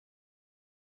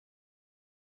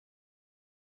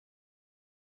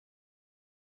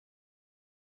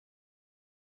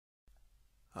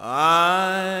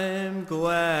I'm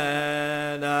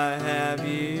glad I have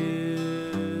you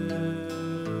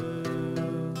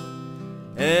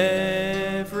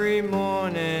every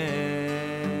morning.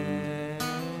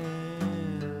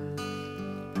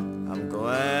 I'm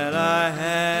glad I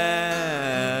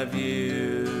have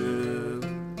you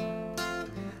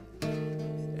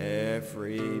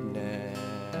every evening.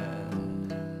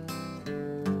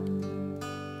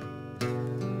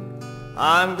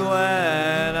 I'm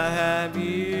glad I have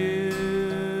you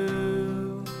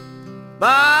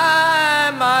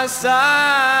by my side.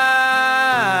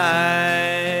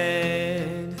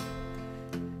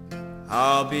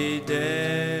 I'll be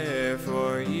there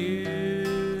for you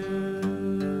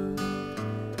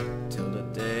till the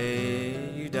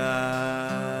day you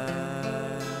die.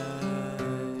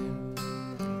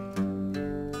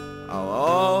 I'll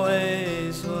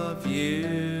always love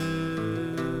you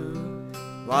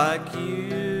like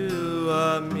you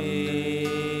love me.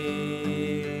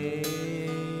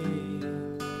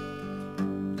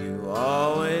 You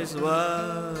always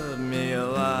love me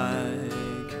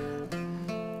like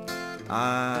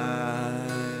I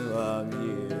love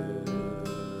you.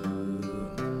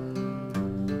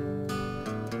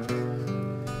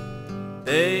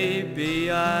 Baby,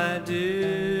 I do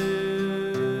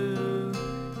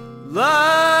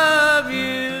love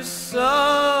you so.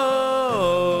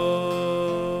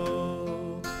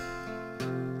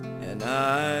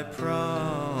 I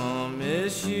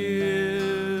promise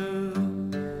you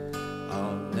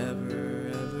I'll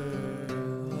never ever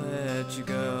let you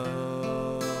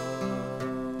go.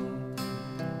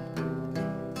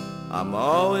 I'm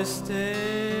always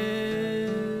there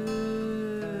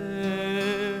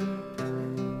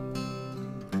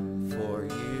for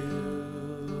you.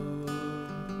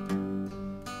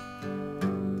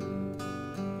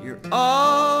 You're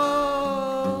always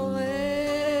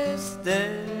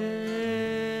there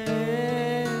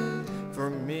for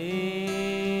me.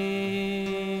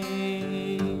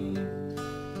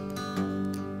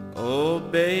 Oh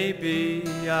baby,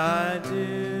 I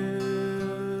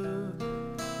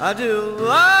do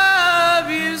love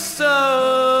you so.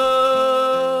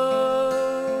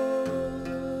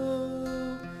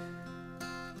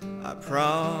 I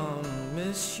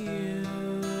promise you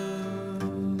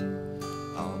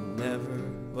I'll never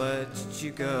let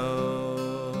you go.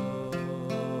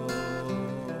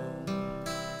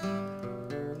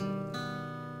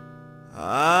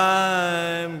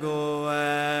 I'm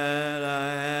glad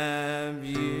I have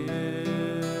you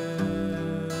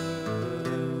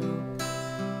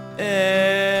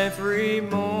every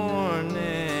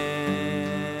morning.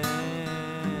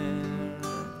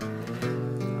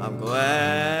 I'm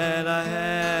glad I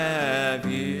have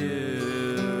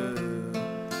you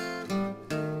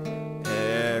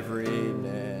every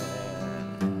evening.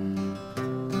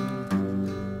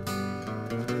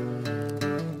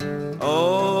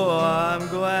 Oh, I'm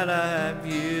glad I have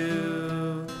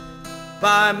you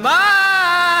by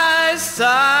my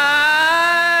side.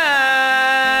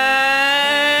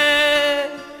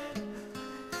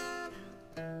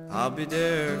 I'll be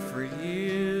there for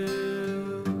you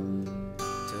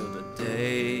till the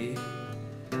day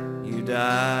you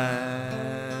die.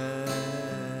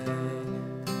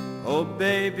 Oh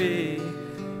baby,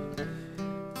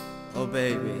 oh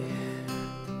baby,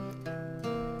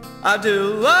 I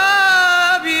do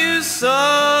love you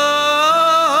so.